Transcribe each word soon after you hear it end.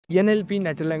NLP,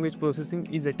 natural language processing,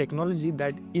 is a technology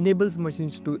that enables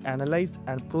machines to analyze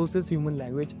and process human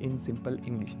language in simple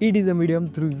English. It is a medium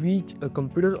through which a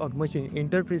computer or machine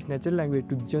interprets natural language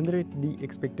to generate the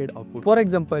expected output. For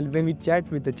example, when we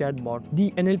chat with a chatbot,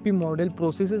 the NLP model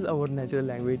processes our natural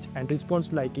language and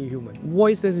responds like a human.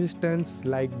 Voice assistants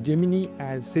like Gemini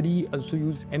and Siri also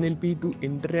use NLP to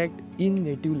interact in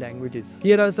native languages.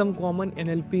 Here are some common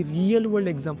NLP real-world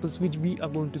examples which we are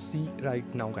going to see right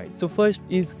now, guys. So first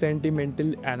is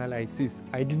sentimental analysis,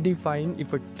 identifying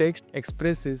if a text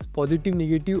expresses positive,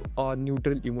 negative or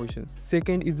neutral emotions.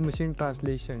 Second is machine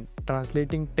translation,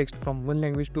 translating text from one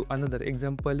language to another,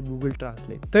 example Google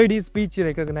Translate. Third is speech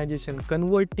recognition,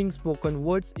 converting spoken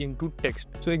words into text.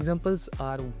 So examples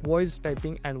are voice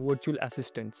typing and virtual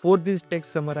assistants. Fourth is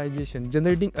text summarization,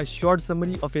 generating a short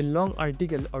summary of a long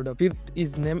article or the fifth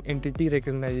is name entity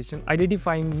recognition,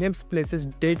 identifying names, places,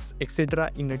 dates, etc.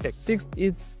 in a text. Sixth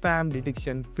is spam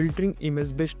detection, filtering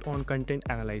emails based on content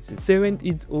analysis. Seventh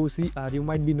is OCR, you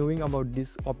might be knowing about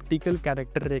this, optical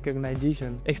character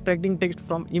recognition, extracting text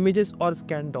from images or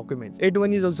scanned documents. Eighth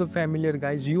one is also familiar,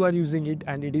 guys, you are using it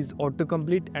and it is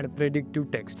autocomplete and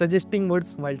predictive text, suggesting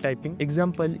words while typing,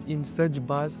 example in search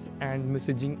bars and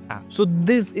messaging app. So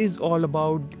this is all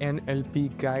about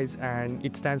NLP, guys, and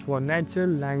it stands for natural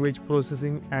language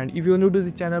processing. And if you are new to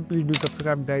the channel, please do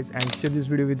subscribe, guys, and share this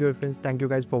video with your friends. Thank you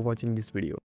guys for watching this video.